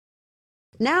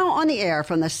Now on the air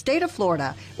from the state of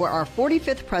Florida, where our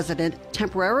 45th president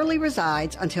temporarily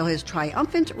resides until his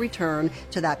triumphant return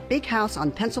to that big house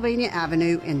on Pennsylvania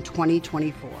Avenue in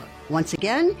 2024. Once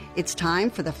again, it's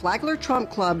time for the Flagler Trump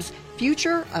Club's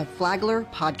Future of Flagler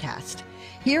podcast.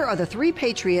 Here are the three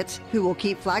patriots who will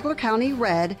keep Flagler County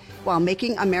red while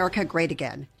making America great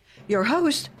again. Your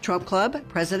host, Trump Club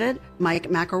President Mike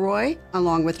McElroy,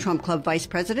 along with Trump Club Vice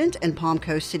President and Palm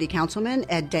Coast City Councilman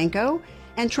Ed Danko,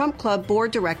 and Trump Club Board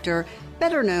Director,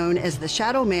 better known as the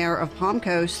Shadow Mayor of Palm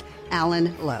Coast,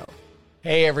 Alan Lowe.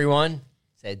 Hey, everyone.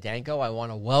 It's Ed Danko. I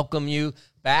want to welcome you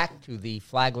back to the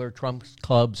Flagler Trump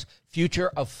Club's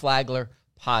Future of Flagler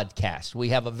podcast. We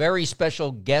have a very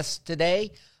special guest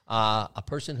today, a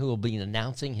person who will be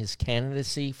announcing his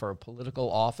candidacy for a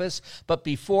political office. But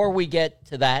before we get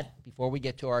to that, before we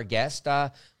get to our guest,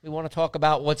 we want to talk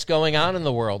about what's going on in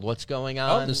the world, what's going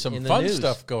on there's some in the fun news.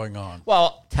 stuff going on.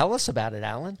 Well, tell us about it,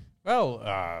 Alan.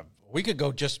 Well, we could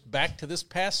go just back to this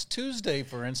past Tuesday,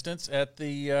 for instance, at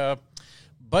the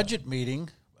budget meeting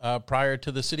prior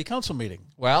to the city council meeting.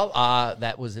 Well,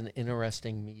 that was an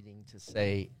interesting meeting, to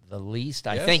say the least.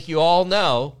 I Yes. think you all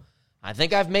know, I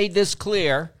think I've made this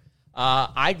clear,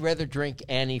 I'd rather drink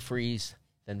antifreeze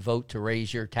than vote to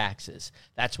raise your taxes.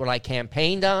 That's what I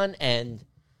campaigned on, and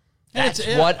that's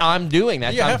what I'm doing.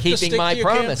 That's I'm keeping my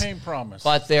promise. Campaign promise.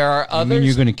 But there are others. You mean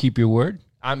you're going to keep your word?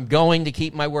 I'm going to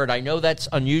keep my word. I know that's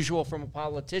unusual from a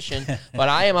politician, but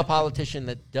I am a politician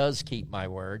that does keep my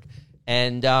word.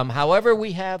 And however,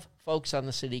 we have folks on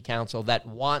the city council that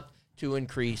want to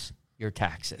increase your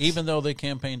taxes. Even though they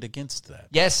campaigned against that.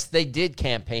 Yes, they did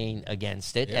campaign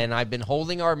against it, and I've been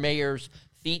holding our mayor's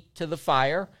feet to the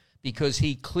fire because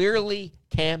he clearly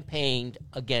campaigned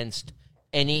against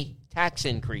any tax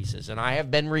increases. And I have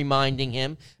been reminding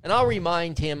him, and I'll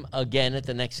remind him again at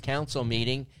the next council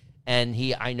meeting, and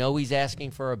I know he's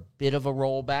asking for a bit of a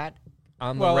rollback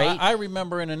on the rate. I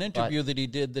remember in an interview that he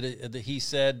did that he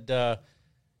said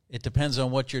it depends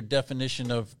on what your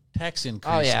definition of tax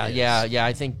increase is. Yeah.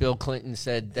 I think Bill Clinton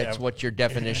said that's what your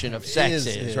definition of sex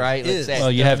is, right?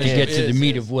 Well, you have to get to the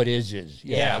meat of what is.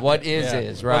 Yeah, what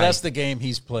is, right? Well, that's the game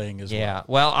he's playing as well. Yeah,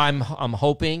 well, I'm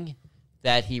hoping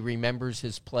that he remembers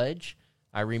his pledge.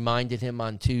 I reminded him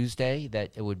on Tuesday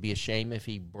that it would be a shame if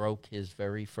he broke his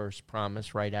very first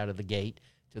promise right out of the gate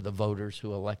to the voters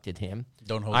who elected him.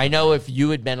 I know if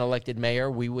you had been elected mayor,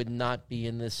 we would not be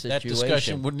in this situation. That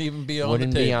discussion wouldn't even be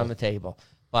on the table.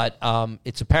 But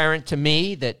it's apparent to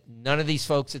me that none of these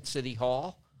folks at City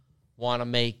Hall want to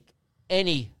make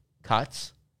any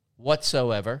cuts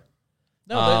whatsoever.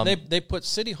 No, they put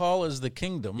City Hall as the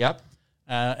kingdom. Yep.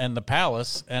 And the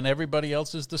palace, and everybody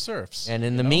else is the serfs. And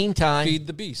in the meantime, feed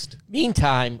the beast.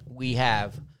 Meantime, we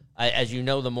have, as you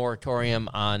know, the moratorium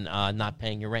on not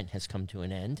paying your rent has come to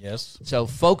an end. Yes. So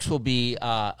folks will be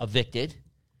evicted.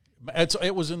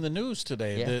 It was in the news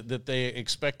today that they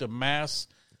expect a mass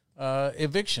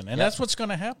eviction, and that's what's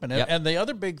going to happen. And the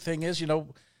other big thing is,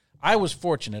 I was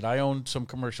fortunate. I owned some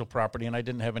commercial property, and I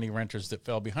didn't have any renters that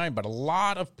fell behind. But a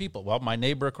lot of people, my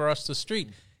neighbor across the street,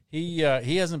 he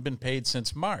hasn't been paid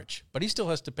since March, but he still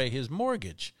has to pay his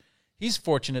mortgage. He's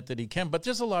fortunate that he can, but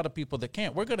there's a lot of people that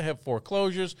can't. We're going to have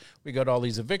foreclosures. We got all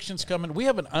these evictions coming. We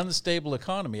have an unstable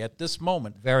economy at this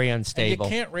moment. Very unstable.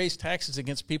 And you can't raise taxes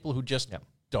against people who just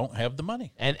don't have the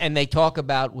money. And they talk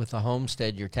about with a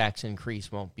homestead, your tax increase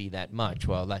won't be that much.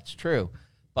 Well, that's true.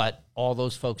 But all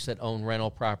those folks that own rental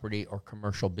property or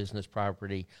commercial business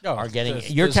property are getting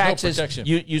your taxes. No protection.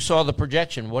 You saw the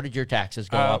projection. What did your taxes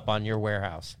go up on your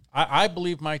warehouse? I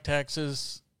believe my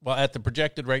taxes, at the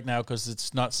projected right now, because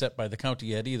it's not set by the county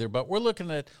yet either, but we're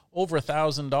looking at over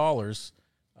 $1,000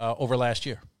 over last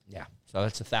year. Yeah, so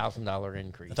that's $1,000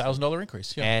 increase. $1,000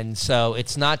 increase, yeah. And so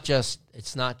it's not just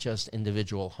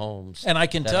individual homes. And I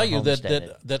can tell you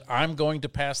that I'm going to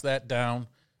pass that down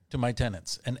to my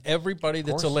tenants, and everybody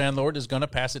that's a landlord is going to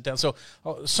pass it down. So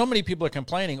many people are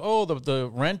complaining, the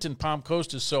rent in Palm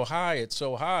Coast is so high, it's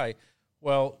so high.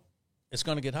 Well, it's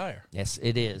going to get higher. Yes,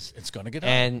 it is. It's going to get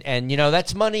higher. And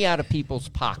that's money out of people's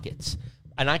pockets.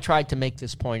 And I tried to make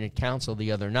this point at council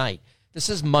the other night. This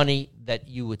is money that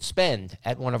you would spend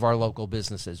at one of our local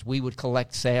businesses. We would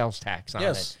collect sales tax on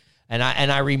it. And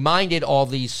I reminded all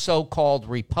these so-called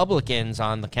Republicans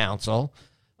on the council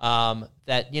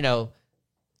that,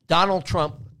 Donald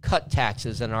Trump cut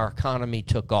taxes and our economy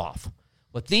took off.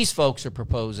 What these folks are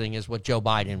proposing is what Joe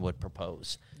Biden would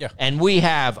propose. Yeah. And we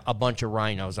have a bunch of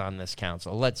rhinos on this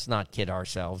council. Let's not kid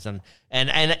ourselves. And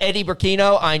Eddie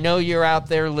Burkino, I know you're out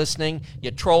there listening.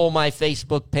 You troll my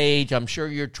Facebook page. I'm sure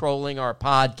you're trolling our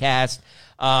podcast.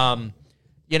 I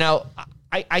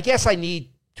guess I need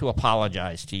to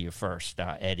apologize to you first,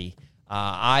 Eddie.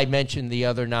 I mentioned the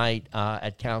other night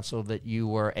at council that you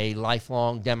were a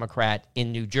lifelong Democrat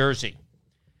in New Jersey.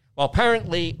 Well,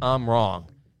 apparently I'm wrong.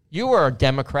 You were a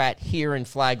Democrat here in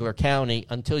Flagler County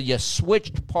until you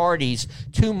switched parties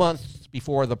 2 months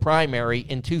before the primary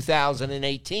in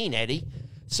 2018, Eddie.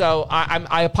 So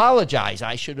I apologize.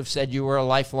 I should have said you were a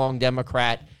lifelong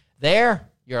Democrat there.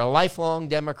 You're a lifelong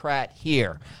Democrat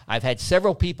here. I've had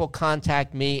several people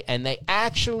contact me, and they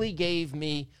actually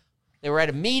they were at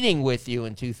a meeting with you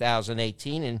in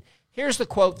 2018, and here's the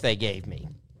quote they gave me.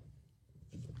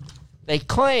 They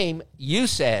claim you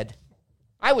said,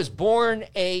 "I was born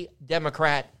a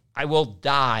Democrat. I will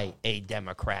die a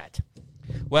Democrat."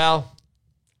 Well,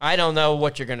 I don't know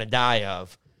what you're going to die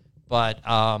of, but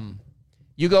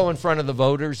you go in front of the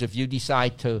voters if you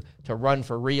decide to run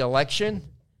for re-election,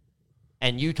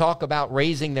 and you talk about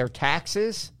raising their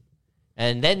taxes,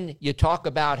 and then you talk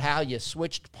about how you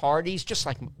switched parties, just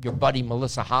like your buddy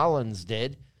Melissa Hollins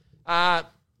did, I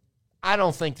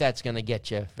don't think that's going to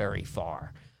get you very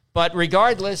far. But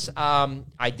regardless,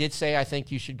 I did say I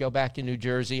think you should go back to New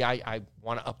Jersey. I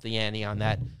want to up the ante on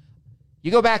that.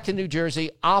 You go back to New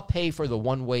Jersey, I'll pay for the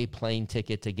one-way plane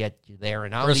ticket to get you there.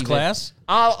 And First class?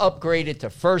 I'll upgrade it to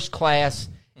first class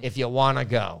if you want to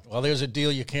go. Well, there's a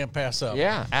deal you can't pass up.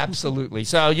 Yeah, absolutely.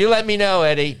 So you let me know,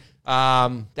 Eddie.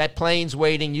 That plane's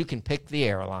waiting. You can pick the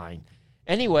airline.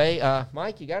 Anyway,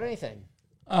 Mike, you got anything?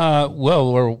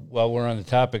 Well, while we're on the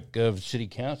topic of city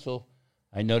council,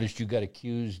 I noticed you got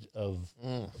accused of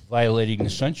violating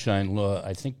the Sunshine Law,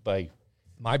 I think by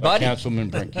my buddy, Councilman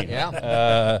Branchino.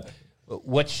 Yeah.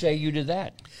 What say you to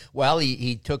that? Well,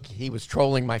 he was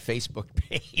trolling my Facebook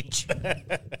page.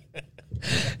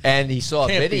 And he saw a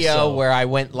video where I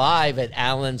went live at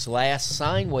Alan's last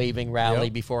sign-waving rally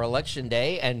before Election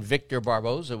Day, and Victor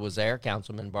Barboza was there,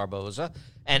 Councilman Barboza.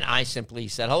 And I simply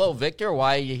said, "Hello, Victor,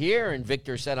 why are you here?" And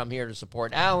Victor said, "I'm here to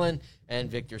support Alan." And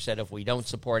Victor said, "If we don't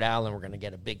support Alan, we're going to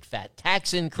get a big fat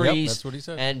tax increase." Yep, that's what he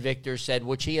said. And Victor said,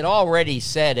 which he had already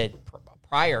said at a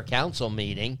prior council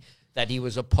meeting, that he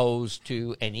was opposed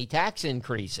to any tax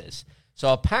increases.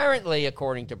 So apparently,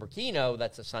 according to Burkino,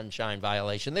 that's a sunshine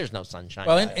violation. There's no sunshine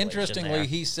violation. Well, interestingly, there.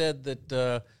 he said that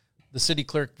the city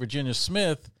clerk, Virginia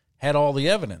Smith, had all the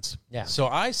evidence. Yeah. So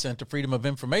I sent a Freedom of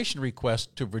Information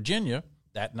request to Virginia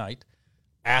that night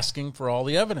asking for all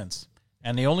the evidence.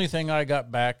 And the only thing I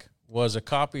got back was a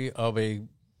copy of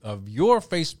your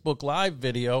Facebook Live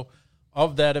video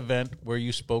of that event where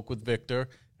you spoke with Victor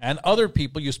and other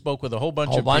people. You spoke with a whole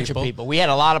bunch of people. We had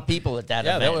a lot of people at that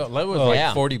event. Yeah, that was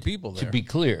like 40 people there. To be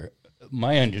clear,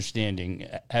 my understanding,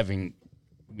 having,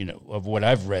 of what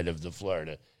I've read of the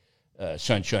Florida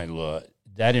Sunshine Law,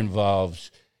 that involves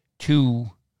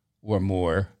 2 or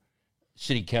more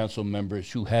city council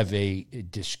members who have a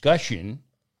discussion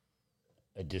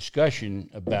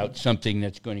about something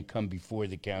that's going to come before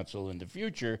the council in the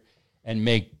future and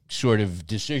make sort of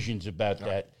decisions about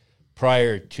that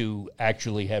prior to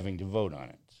actually having to vote on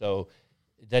it. So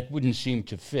that wouldn't seem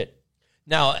to fit.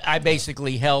 No, I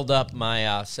basically held up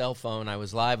my cell phone. I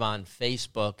was live on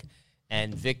Facebook,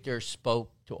 and Victor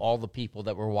spoke to all the people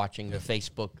that were watching the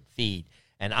Facebook feed.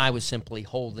 And I was simply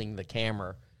holding the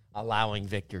camera, allowing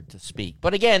Victor to speak.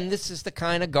 But again, this is the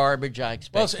kind of garbage I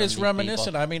expect. Well, from it's these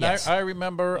reminiscent. people. I mean, yes. I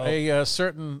remember a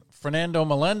certain Fernando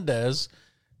Melendez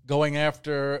going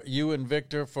after you and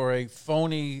Victor for a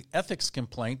phony ethics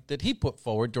complaint that he put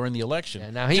forward during the election,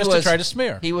 to try to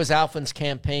smear. He was Alfin's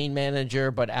campaign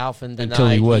manager, but Alfin denied Until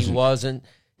he wasn't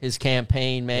his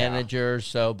campaign manager. Yeah.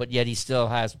 So, but yet he still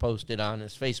has posted on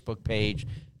his Facebook page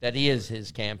that he is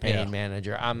his campaign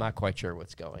manager. I'm not quite sure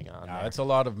what's going on. No, it's a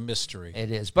lot of mystery.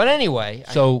 It is, but anyway.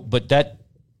 But that,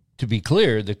 to be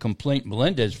clear, the complaint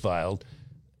Melendez filed,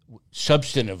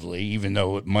 substantively, even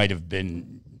though it might have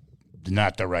been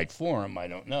not the right forum, I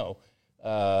don't know,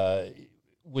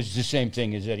 was the same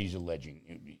thing as Eddie's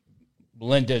alleging.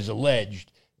 Melendez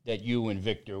alleged that you and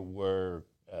Victor were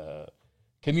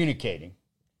communicating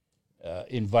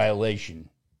in violation.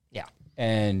 Yeah.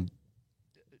 And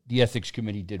the ethics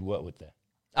committee did what with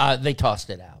that? They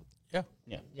tossed it out.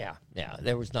 Yeah.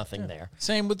 There was nothing there.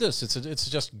 Same with this. It's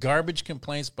just garbage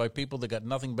complaints by people that got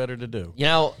nothing better to do.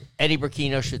 Eddie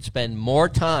Burkino should spend more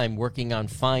time working on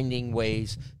finding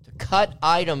ways to cut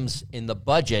items in the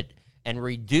budget and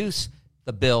reduce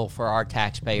the bill for our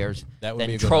taxpayers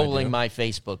than trolling my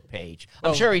Facebook page.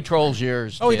 I'm sure he trolls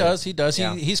yours, too. He does.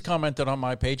 Yeah. He's commented on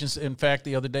my page. In fact,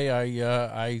 the other day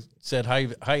I said, hi,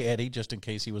 Eddie, just in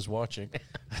case he was watching.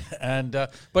 But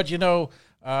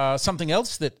something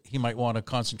else that he might want to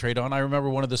concentrate on, I remember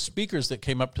one of the speakers that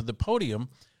came up to the podium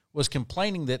was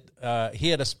complaining that he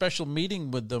had a special meeting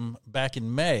with them back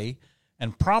in May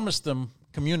and promised them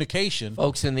communication.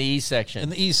 Folks in the east section. In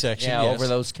the east section, yeah, yes. over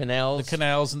those canals. The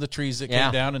canals and the trees that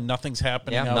came down, and nothing's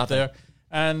happening out nothing. there.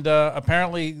 And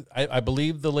apparently, I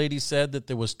believe the lady said that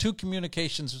there was 2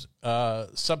 communications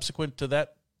subsequent to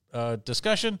that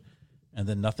discussion, and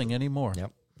then nothing anymore.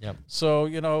 Yep. So,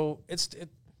 it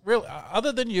really,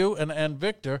 other than you and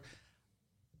Victor,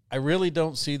 I really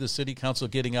don't see the city council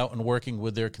getting out and working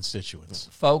with their constituents.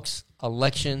 Folks,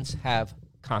 elections have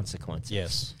consequences.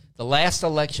 Yes. The last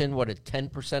election, what, did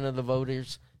 10% of the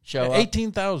voters show up?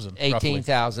 18,000.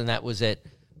 18,000, that was it.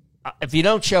 If you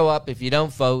don't show up, if you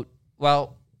don't vote,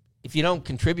 well, if you don't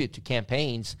contribute to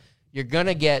campaigns, you're going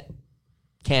to get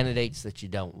candidates that you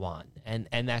don't want.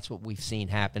 And that's what we've seen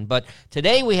happen. But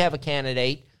today we have a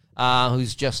candidate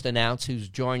who's just announced, who's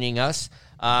joining us.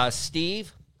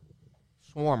 Steve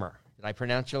Swarner. Did I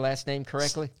pronounce your last name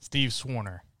correctly? Steve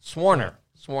Swarner. Swarner.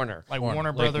 Like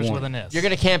Warner Brothers with an S. You're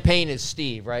going to campaign as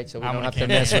Steve, right? So we don't have to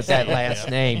mess with that last Yeah.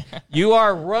 name. You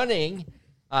are running.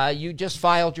 You just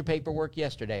filed your paperwork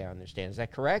yesterday, I understand. Is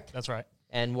that correct? That's right.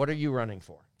 And what are you running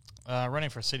for? Running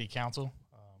for city council.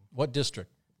 What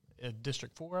district?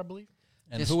 District 4, I believe.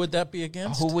 And who would that be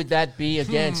against? Who would that be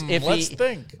against? Let's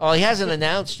think. Well, he hasn't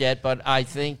announced yet, but I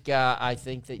think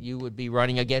that you would be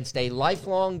running against a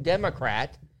lifelong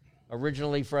Democrat,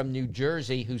 originally from New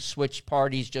Jersey, who switched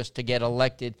parties just to get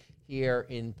elected here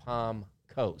in Palm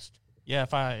Coast. Yeah,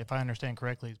 if I understand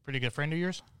correctly, he's a pretty good friend of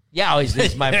yours. Yeah,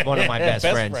 he's one of my best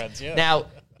friends. Yeah. Now,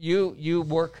 you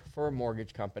work for a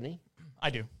mortgage company. I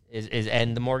do.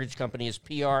 And the mortgage company is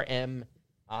PRMI?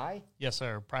 Yes,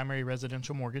 sir. Primary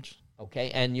residential mortgage.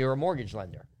 Okay, and you're a mortgage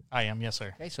lender. I am, yes,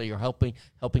 sir. Okay, so you're helping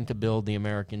to build the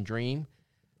American dream.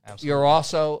 Absolutely. You're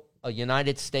also a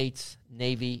United States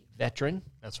Navy veteran.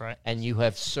 That's right. And you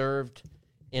have served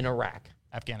in Iraq.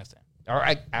 Afghanistan. Or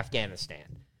Afghanistan.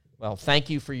 Well, thank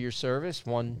you for your service.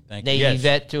 One Thank Navy you. Yes.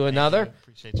 vet to another.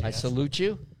 Appreciate you. I guys. salute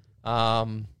you.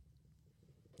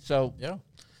 So Yeah.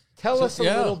 tell us a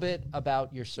little bit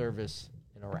about your service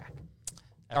in Iraq.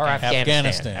 Or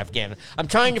Afghanistan. I'm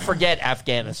trying to forget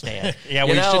Afghanistan. Yeah,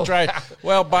 we should try.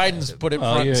 Well, Biden's put it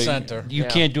front and center. You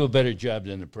can't do a better job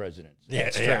than the president.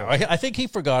 Yeah. I think he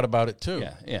forgot about it, too.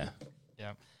 Yeah.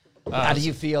 How do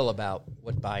you feel about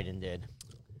what Biden did?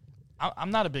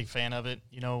 I'm not a big fan of it.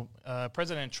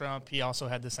 President Trump, he also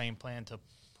had the same plan to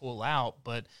pull out,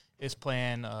 but his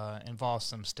plan involves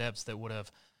some steps that would have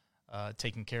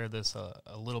taken care of this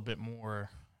a little bit more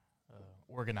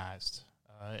organized.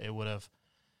 It would have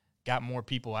got more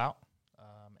people out,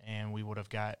 and we would have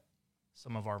got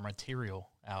some of our material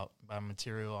out. By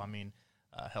material, I mean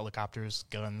helicopters,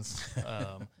 guns,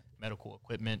 medical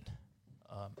equipment,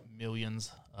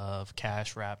 millions of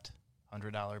cash-wrapped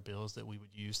 $100 bills that we would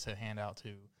use to hand out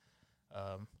to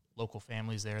local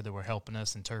families there that were helping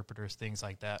us, interpreters, things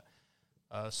like that.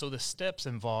 So the steps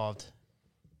involved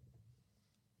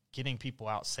getting people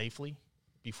out safely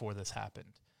before this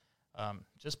happened.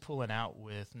 Just pulling out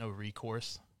with no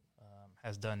recourse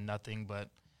has done nothing but,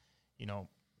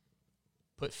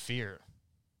 put fear,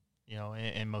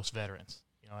 in most veterans.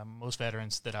 Most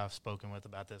veterans that I've spoken with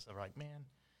about this are like, man,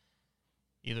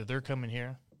 either they're coming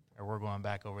here or we're going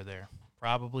back over there.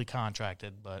 Probably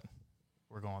contracted, but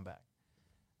we're going back.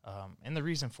 And the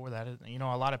reason for that is, a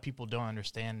lot of people don't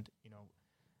understand,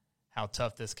 how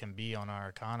tough this can be on our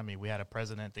economy. We had a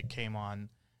president that came on,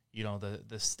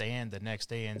 the stand the next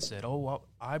day and said, "Oh, well,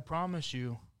 I promise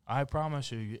you,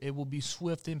 it will be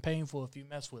swift and painful if you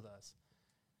mess with us."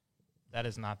 That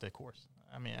is not the course.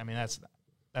 I mean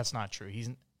that's not true.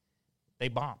 They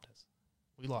bombed us.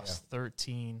 We lost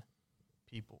 13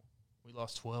 people. We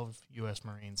lost 12 U.S.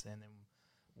 Marines and then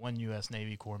 1 U.S.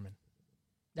 Navy corpsman.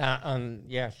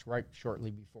 Right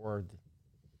shortly before,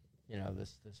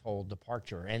 this whole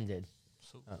departure ended.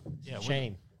 So,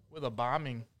 shame. With a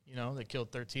bombing, that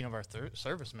killed 13 of our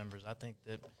service members, I think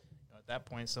that at that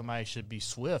point somebody should be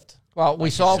swift. Well, we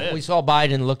saw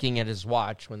Biden looking at his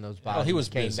watch when those bombs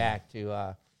came busy. back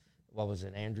to, what was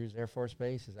it, Andrews Air Force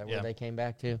Base? Is that where they came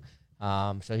back to?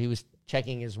 So he was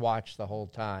checking his watch the whole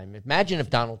time. Imagine if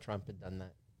Donald Trump had done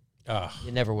that.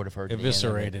 You never would have heard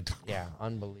eviscerated. The end of it. Yeah,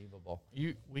 unbelievable.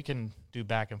 We can do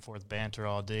back and forth banter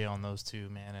all day on those two,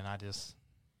 man,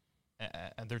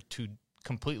 and they're two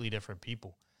completely different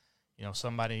people.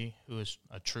 Somebody who is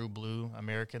a true blue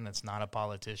American that's not a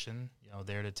politician,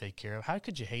 there to take care of. How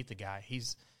could you hate the guy?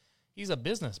 He's a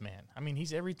businessman. I mean,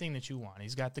 he's everything that you want.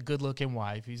 He's got the good-looking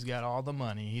wife. He's got all the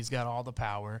money. He's got all the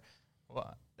power.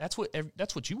 Well, that's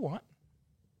what you want.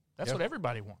 That's what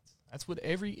everybody wants. That's what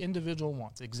every individual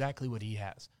wants, exactly what he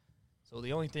has. So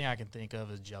the only thing I can think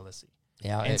of is jealousy.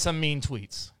 Yeah, and some mean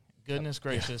tweets. Goodness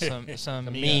gracious,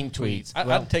 some mean tweets.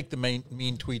 I'd take the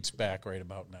mean tweets back right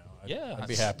about now. I'd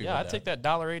be happy with that. I'd take that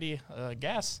 $1.80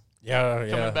 gas.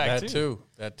 Yeah, back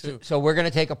that too. So we're going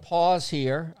to take a pause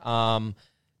here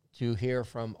to hear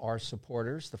from our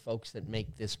supporters, the folks that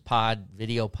make this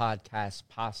video podcast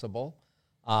possible.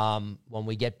 When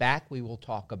we get back, we will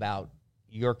talk about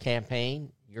your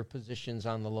campaign, your positions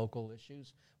on the local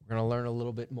issues. We're going to learn a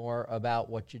little bit more about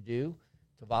what you do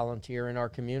to volunteer in our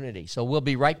community. So we'll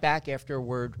be right back after a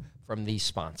word from these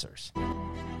sponsors.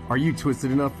 Are you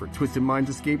twisted enough for Twisted Minds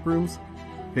escape rooms?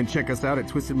 Then check us out at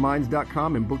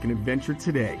twistedminds.com and book an adventure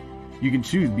today. You can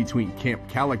choose between Camp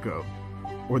Calico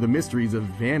or the mysteries of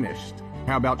Vanished.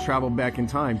 How about travel back in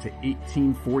time to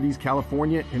 1840s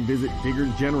California and visit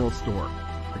Digger's General Store?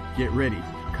 Or get ready,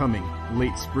 coming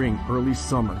late spring, early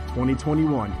summer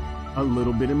 2021, a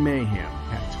little bit of mayhem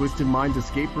at Twisted Minds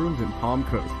escape rooms in Palm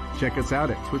Coast. Check us out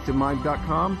at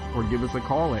twistedminds.com or give us a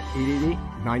call at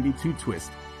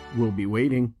 888-92-TWIST. We'll be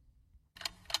waiting.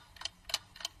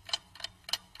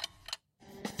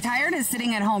 Tired of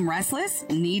sitting at home restless?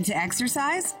 Need to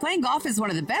exercise? Playing golf is one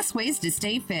of the best ways to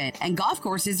stay fit, and golf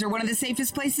courses are one of the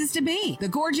safest places to be. The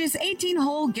gorgeous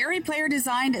 18-hole Gary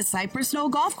Player-designed Cypress Knoll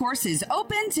Golf Course is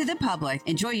open to the public.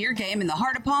 Enjoy your game in the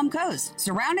heart of Palm Coast,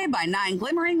 surrounded by 9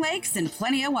 glimmering lakes and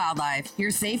plenty of wildlife. Your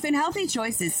safe and healthy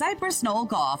choice is Cypress Knoll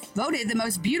Golf, voted the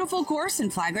most beautiful course in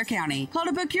Flagler County. Call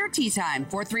to book your tee time,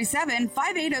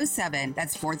 437-5807.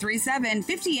 That's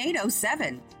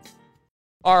 437-5807.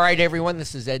 All right, everyone,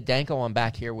 this is Ed Danko. I'm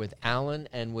back here with Alan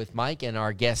and with Mike and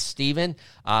our guest, Stephen,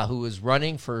 who is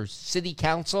running for City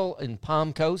Council in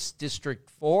Palm Coast, District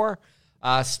 4.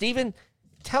 Stephen,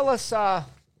 tell us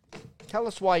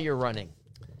why you're running.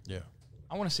 Yeah.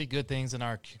 I want to see good things in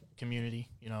our community.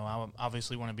 You know, I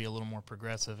obviously want to be a little more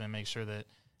progressive and make sure that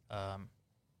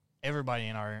everybody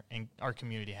in our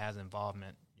community has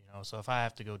involvement. You know, so if I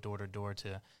have to go door to door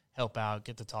to help out,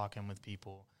 get to talking with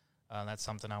people, that's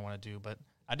something I want to do. But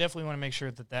I definitely want to make sure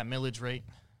that millage rate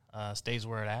stays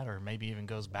where it's at, or maybe even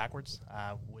goes backwards.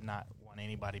 I would not want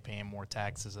anybody paying more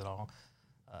taxes at all.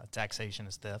 Taxation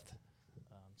is theft,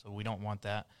 so we don't want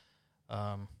that.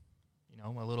 You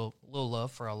know, a little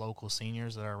love for our local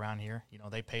seniors that are around here. You know,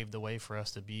 they paved the way for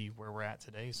us to be where we're at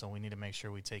today, so we need to make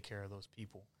sure we take care of those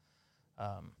people.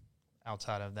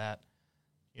 Outside of that,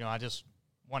 you know, I just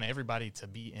want everybody to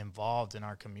be involved in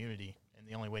our community. And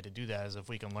the only way to do that is if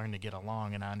we can learn to get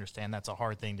along. And I understand that's a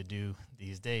hard thing to do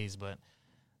these days, but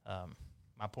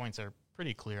my points are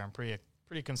pretty clear. I'm pretty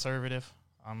conservative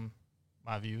on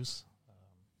my views,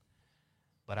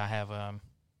 but I have I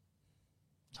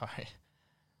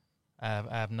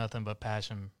have nothing but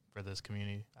passion for this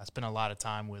community. I spend a lot of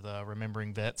time with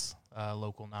Remembering Vets,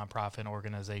 local nonprofit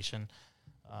organization.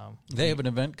 They have an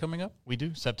event coming up? We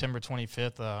do, September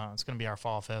 25th. It's going to be our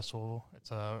fall festival.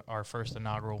 It's our first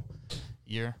inaugural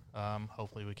year.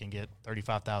 Hopefully we can get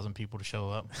 35,000 people to show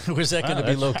up. Where's that going to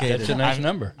be located? That's a nice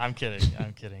number. I'm kidding.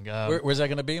 Where's that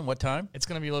going to be and what time? It's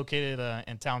going to be located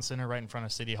in Town Center right in front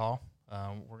of City Hall.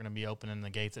 We're going to be opening the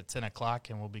gates at 10 o'clock,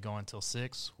 and we'll be going until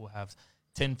 6. We'll have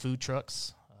 10 food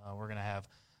trucks. We're going to have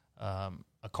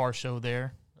a car show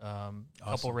there, a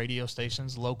couple radio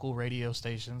stations, local radio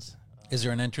stations. Is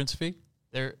there an entrance fee?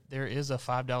 There is a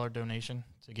 $5 donation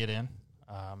to get in,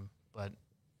 but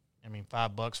I mean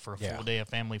 $5 for a full day of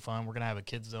family fun. We're gonna have a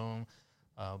kids zone,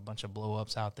 a bunch of blow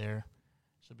ups out there.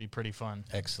 Should be pretty fun.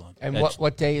 Excellent. And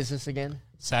what day is this again?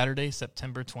 Saturday,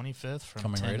 September 25th from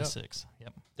Coming 10 right to up. 6.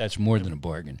 Yep. That's more than a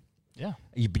bargain. Yeah.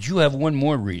 But you have one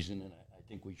more reason, and I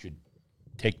think we should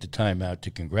take the time out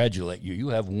to congratulate you. You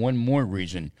have one more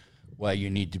reason why you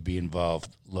need to be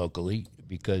involved locally,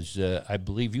 because I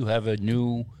believe you have a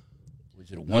new,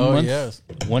 was it a 1 month? Yes.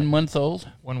 1 month old?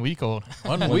 1 week old.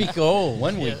 1 week old.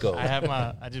 1 week old. I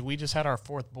have we just had our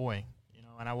 4th boy,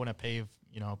 and I want to pave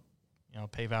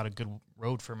out a good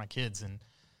road for my kids, and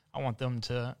I want them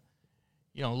to,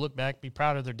 look back, be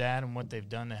proud of their dad and what they've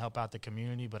done to help out the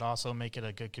community, but also make it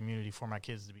a good community for my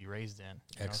kids to be raised in.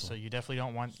 Excellent. So you definitely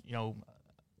don't want,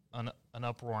 an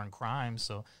uproar in crime.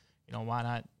 So, why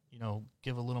not,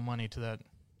 give a little money to that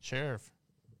sheriff?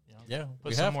 Yeah,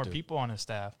 put some more people on his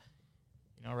staff.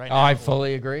 Right now, I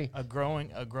fully agree. A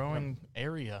growing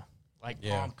area like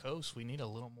Palm Coast, we need a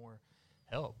little more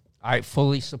help. I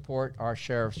fully support our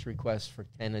sheriff's request for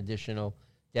 10 additional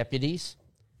deputies,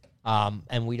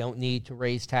 and we don't need to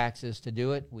raise taxes to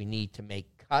do it. We need to make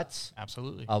cuts.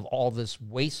 Absolutely. Of all this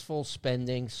wasteful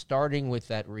spending, starting with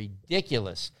that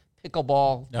ridiculous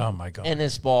pickleball,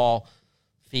 tennis ball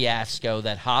fiasco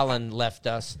that Holland left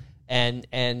us, and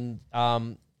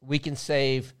we can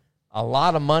save a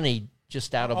lot of money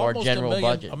just out of our general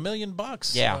budget. $1 million.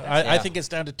 Yeah, I think it's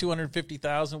down to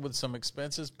 $250,000 with some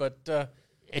expenses, but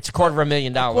it's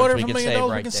 $250,000 we can save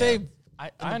right there. Save.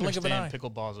 I understand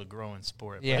pickleball is a growing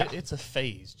sport, but it's a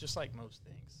phase, just like most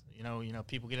things. You know,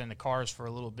 people get into cars for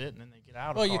a little bit and then they get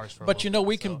out of cars for a little bit. But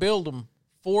we can build them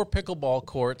 4 pickleball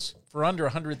courts for under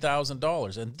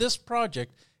 $100,000, and this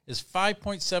project is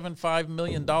 $5.75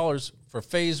 million for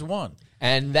phase 1.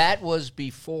 And that was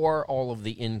before all of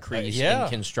the increase in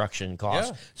construction costs.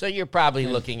 Yeah. So you're probably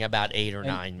looking about $8 or $9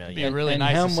 million. It'd be really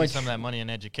nice to see some of that money in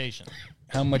education.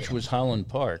 How much was Holland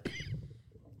Park?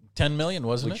 $10 million,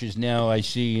 wasn't it? Which is now, I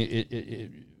see it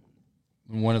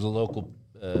in one of the local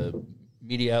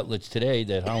media outlets today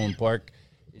that Holland Park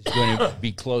is going to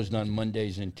be closed on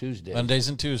Mondays and Tuesdays. Mondays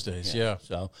and Tuesdays, yeah.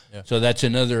 So that's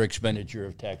another expenditure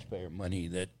of taxpayer money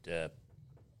that.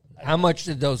 How much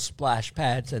did those splash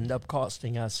pads end up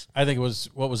costing us? I think it was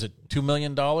 $2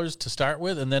 million to start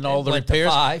with, and then all the went repairs.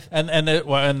 To 5.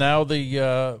 And now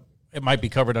it might be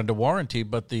covered under warranty,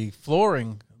 but the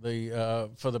flooring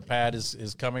for the pad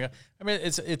is coming up. I mean,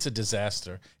 it's a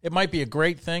disaster. It might be a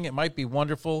great thing. It might be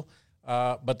wonderful,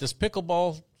 but this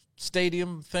pickleball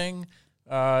stadium thing.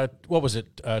 What was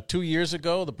it? 2 years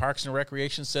ago, the Parks and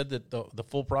Recreation said that the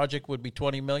full project would be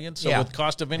 $20 million. So with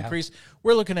cost of increase,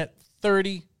 we're looking at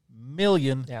 $30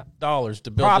 million to build this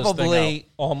thing out. Probably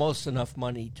almost enough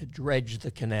money to dredge the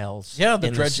canals. Yeah,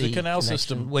 dredge the canal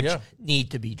system, which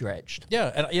need to be dredged.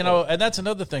 Yeah, and and that's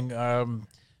another thing.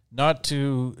 Not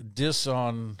to diss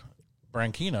on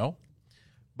Branchino,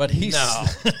 but he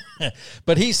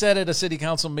said at a city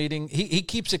council meeting he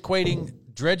keeps equating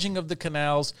dredging of the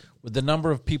canals with the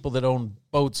number of people that own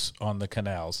boats on the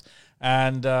canals.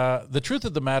 And the truth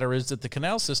of the matter is that the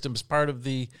canal system is part of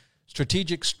the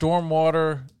strategic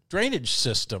stormwater drainage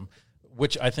system,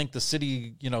 which I think the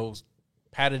city,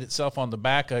 patted itself on the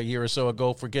back a year or so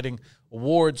ago for getting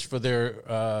awards for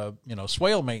their,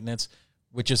 swale maintenance,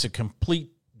 which is a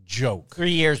complete joke.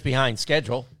 3 years behind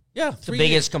schedule. Yeah, it's the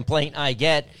biggest complaint I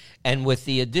get. And with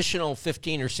the additional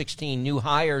 15 or 16 new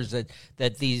hires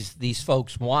that these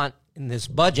folks want in this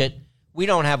budget, we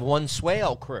don't have one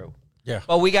swale crew. Yeah.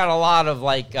 Well, we got a lot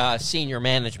of senior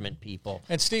management people.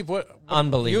 And Steve, what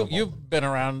unbelievable. You've been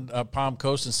around Palm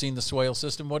Coast and seen the swale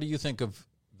system. What do you think of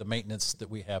the maintenance that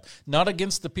we have? Not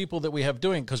against the people that we have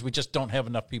doing, because we just don't have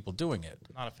enough people doing it.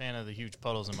 Not a fan of the huge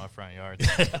puddles in my front yard.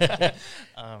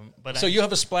 So you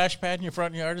have a splash pad in your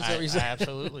front yard? Is that what you said?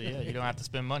 Absolutely, yeah. You don't have to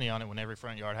spend money on it when every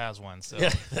front yard has one. So.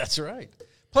 Yeah, that's right.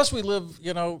 Plus, we live,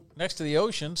 next to the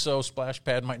ocean, so splash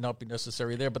pad might not be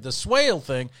necessary there. But the swale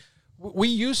thing, we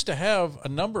used to have a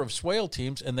number of swale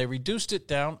teams, and they reduced it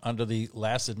down under the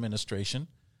last administration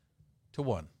to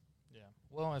 1. Yeah.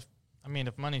 Well, if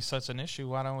money's such an issue,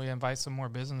 why don't we invite some more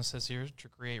businesses here to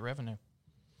create revenue?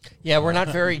 Yeah, we're not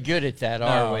very good at that,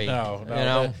 are we?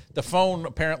 No. The phone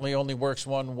apparently only works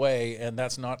one way, and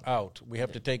that's not out. We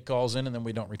have to take calls in, and then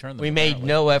we don't return them. We made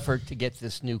no effort to get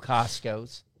this new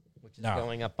Costco's, which is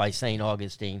going up by St.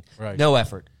 Augustine. Right. No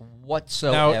effort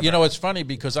whatsoever. Now, it's funny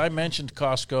because I mentioned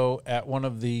Costco at one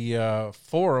of the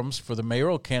forums for the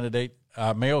mayoral campaign,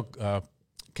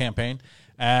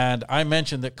 and I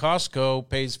mentioned that Costco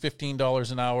pays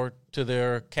 $15 an hour to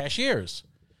their cashiers.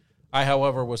 I,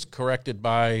 however, was corrected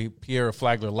by Pierre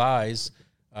Flagler Lies.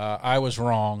 I was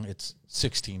wrong. It's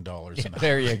 $16 an hour.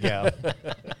 There you go.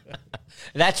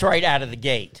 That's right out of the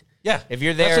gate. Yeah, if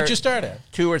you're there, that's what you start at.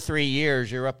 2 or 3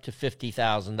 years, you're up to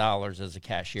 $50,000 as a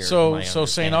cashier. So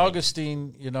St.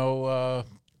 Augustine,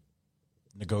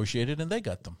 negotiated and they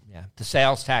got them. Yeah, the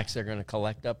sales tax they're going to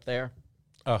collect up there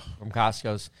from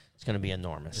Costco's, it's going to be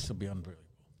enormous. This will be unbelievable.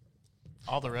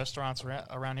 All the restaurants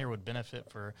around here would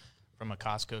benefit from a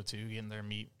Costco too, getting their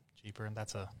meat cheaper, and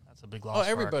that's a big loss. Oh,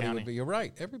 everybody for our county. would be. You're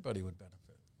right. Everybody would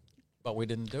benefit, but we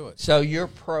didn't do it. So you're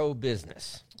pro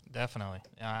business. Definitely.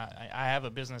 I have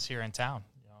a business here in town.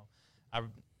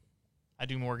 I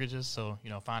do mortgages, so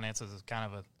finances is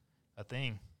kind of a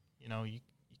thing. You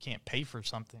can't pay for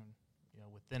something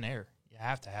with thin air. You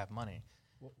have to have money.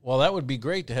 Well, that would be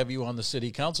great to have you on the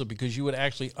city council, because you would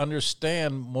actually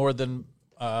understand more than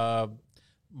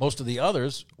most of the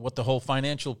others what the whole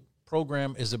financial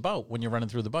program is about when you're running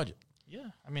through the budget. Yeah,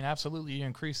 absolutely. You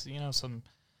increase some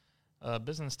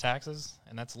business taxes,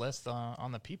 and that's less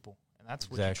on the people. And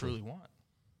that's what you truly want.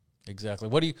 Exactly.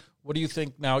 What do you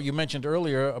think? Now, you mentioned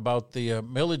earlier about the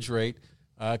millage rate,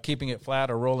 keeping it flat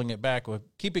or rolling it back. Well,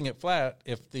 keeping it flat,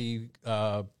 if the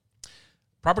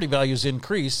property values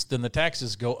increase, then the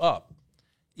taxes go up,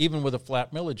 even with a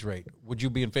flat millage rate. Would you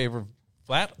be in favor of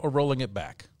flat or rolling it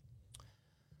back?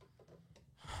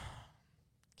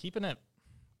 Keeping it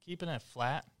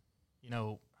flat,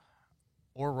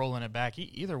 or rolling it back.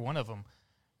 Either one of them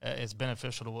is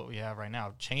beneficial to what we have right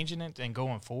now. Changing it and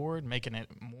going forward, making it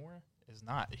more is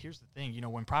not. Here's the thing,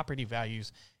 when property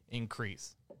values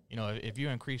increase, if you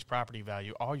increase property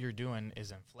value, all you're doing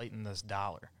is inflating this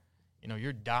dollar.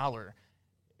 Your dollar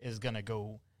is going to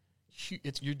go,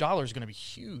 your dollar is going to be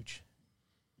huge,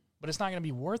 but it's not going to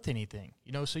be worth anything.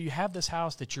 So you have this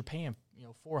house that you're paying,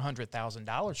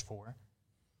 $400,000 for.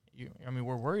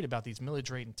 We're worried about these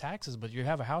millage rate and taxes, but you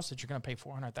have a house that you're going to pay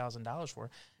 $400,000 for,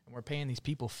 and we're paying these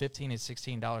people $15 and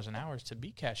 $16 an hour to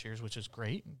be cashiers, which is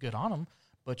great, good on them.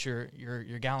 But your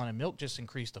gallon of milk just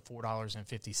increased to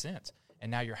 $4.50,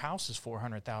 and now your house is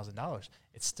 $400,000.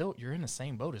 It's still, you're in the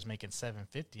same boat as making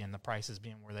 $750, and the prices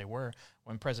being where they were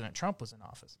when President Trump was in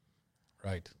office.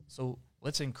 Right. So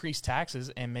let's increase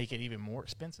taxes and make it even more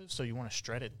expensive. So you want to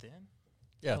shred it thin?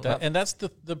 Yeah, and that's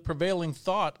the prevailing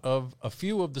thought of a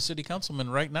few of the city councilmen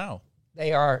right now.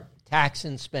 They are tax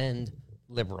and spend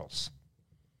liberals.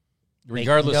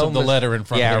 Regardless of the letter in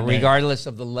front of their name. Yeah, regardless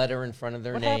of the letter in front of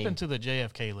their name. What happened to the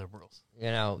JFK liberals?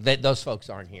 Those folks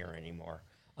aren't here anymore.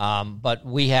 But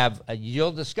we have,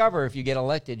 you'll discover if you get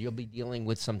elected, you'll be dealing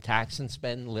with some tax and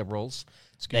spend liberals.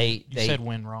 You said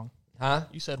win wrong. Huh?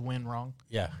 You said win wrong.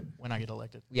 Yeah. When I get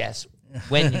elected. Yes,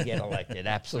 when you get elected,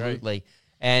 absolutely. Right.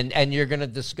 And you're going to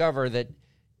discover that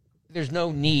there's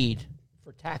no need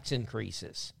for tax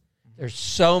increases. There's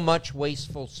so much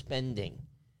wasteful spending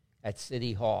at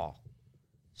City Hall.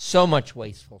 So much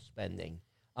wasteful spending.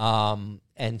 And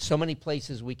so many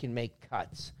places we can make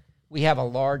cuts. We have a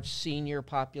large senior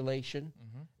population,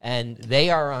 and they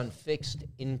are on fixed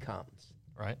incomes.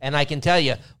 Right. And I can tell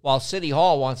you, while City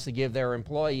Hall wants to give their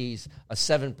employees a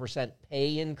 7%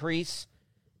 pay increase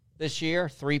this year,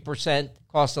 3%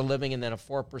 cost of living, and then a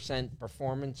 4%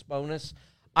 performance bonus,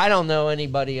 I don't know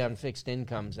anybody on fixed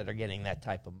incomes that are getting that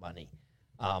type of money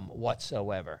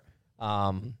whatsoever.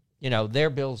 Their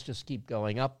bills just keep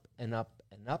going up and up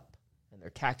and up, and their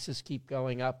taxes keep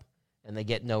going up, and they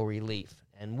get no relief.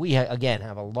 And we, again,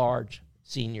 have a large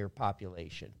senior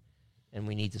population, and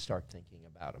we need to start thinking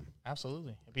about them.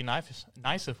 Absolutely. It'd be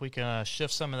nice if we can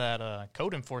shift some of that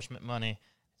code enforcement money,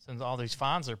 since all these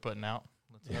fines they're putting out.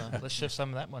 Let's shift some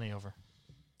of that money over.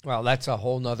 Well, that's a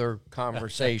whole nother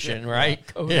conversation, right?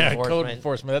 Code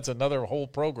enforcement. That's another whole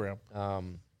program.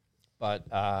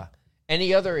 But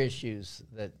any other issues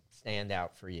that stand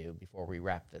out for you before we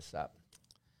wrap this up?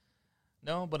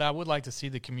 No, but I would like to see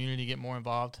the community get more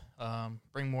involved,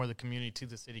 bring more of the community to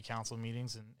the city council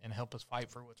meetings and help us fight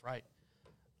for what's right.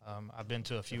 I've been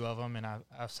to a few of them, and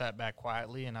I've sat back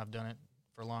quietly, and I've done it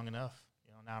for long enough.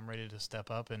 Now I'm ready to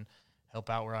step up and help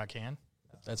out where I can.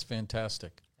 That's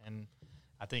fantastic. And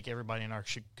I think everybody in our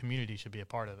community should be a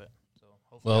part of it. So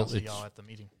hopefully I'll see y'all at the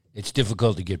meeting. It's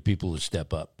difficult to get people to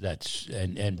step up. That's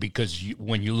and because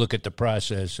when you look at the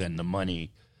process and the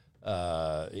money,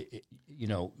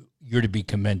 you're to be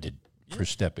commended for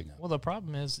stepping up. Well, the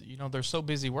problem is, they're so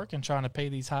busy working trying to pay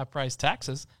these high-priced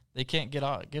taxes, they can't get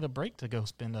a break to go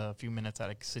spend a few minutes at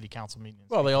a city council meeting.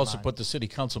 Well, they also put the city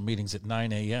council meetings at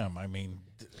 9 a.m.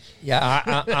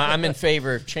 Yeah, I'm in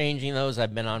favor of changing those.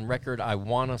 I've been on record. I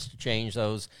want us to change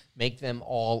those, make them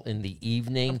all in the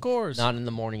evening. Of course. Not in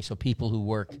the morning, so people who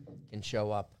work can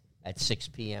show up at 6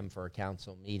 p.m. for a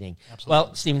council meeting. Absolutely.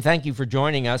 Well, Stephen, thank you for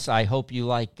joining us. I hope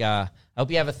you I hope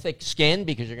you have a thick skin,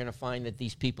 because you're going to find that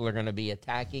these people are going to be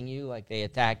attacking you like they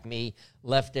attack me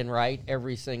left and right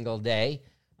every single day.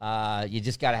 You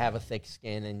just got to have a thick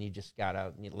skin, and you just got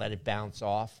to let it bounce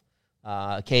off.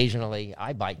 Occasionally,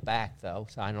 I bite back, though,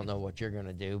 so I don't know what you're going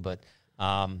to do, but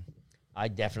I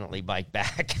definitely bite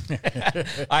back.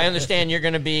 I understand you're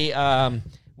going to be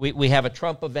we have a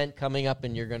Trump event coming up,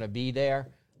 and you're going to be there.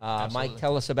 Mike,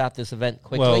 tell us about this event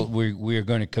quickly. Well, we're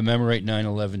going to commemorate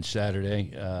 9/11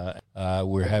 Saturday.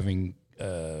 We're having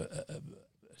a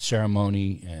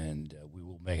ceremony, and we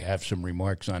will have some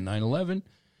remarks on 9/11.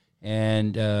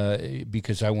 And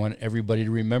because I want everybody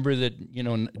to remember that,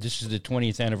 this is the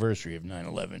 20th anniversary of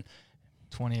 9/11.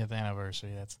 20th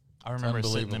anniversary. I remember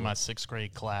sitting in my 6th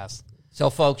grade class.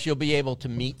 So, folks, you'll be able to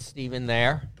meet Stephen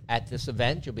there at this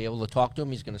event. You'll be able to talk to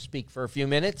him. He's going to speak for a few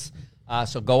minutes.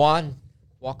 So go on.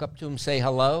 Walk up to him, say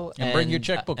hello, and bring your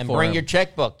checkbook and for bring him. your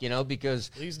checkbook, because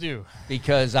please do,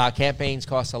 because campaigns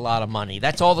cost a lot of money.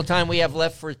 That's all the time we have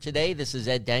left for today. This is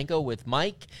Ed Danko with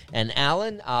Mike and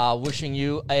Alan, wishing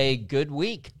you a good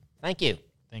week. Thank you.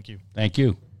 Thank you. Thank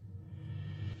you.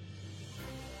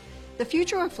 The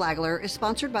Future of Flagler is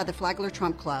sponsored by the Flagler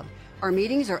Trump Club. Our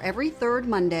meetings are every third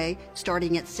Monday,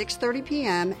 starting at 6:30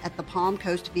 p.m. at the Palm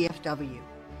Coast VFW.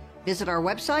 Visit our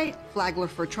website,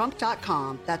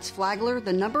 flaglerfortrump.com. That's Flagler,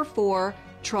 4,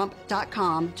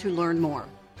 Trump.com to learn more.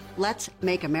 Let's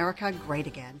make America great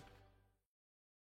again.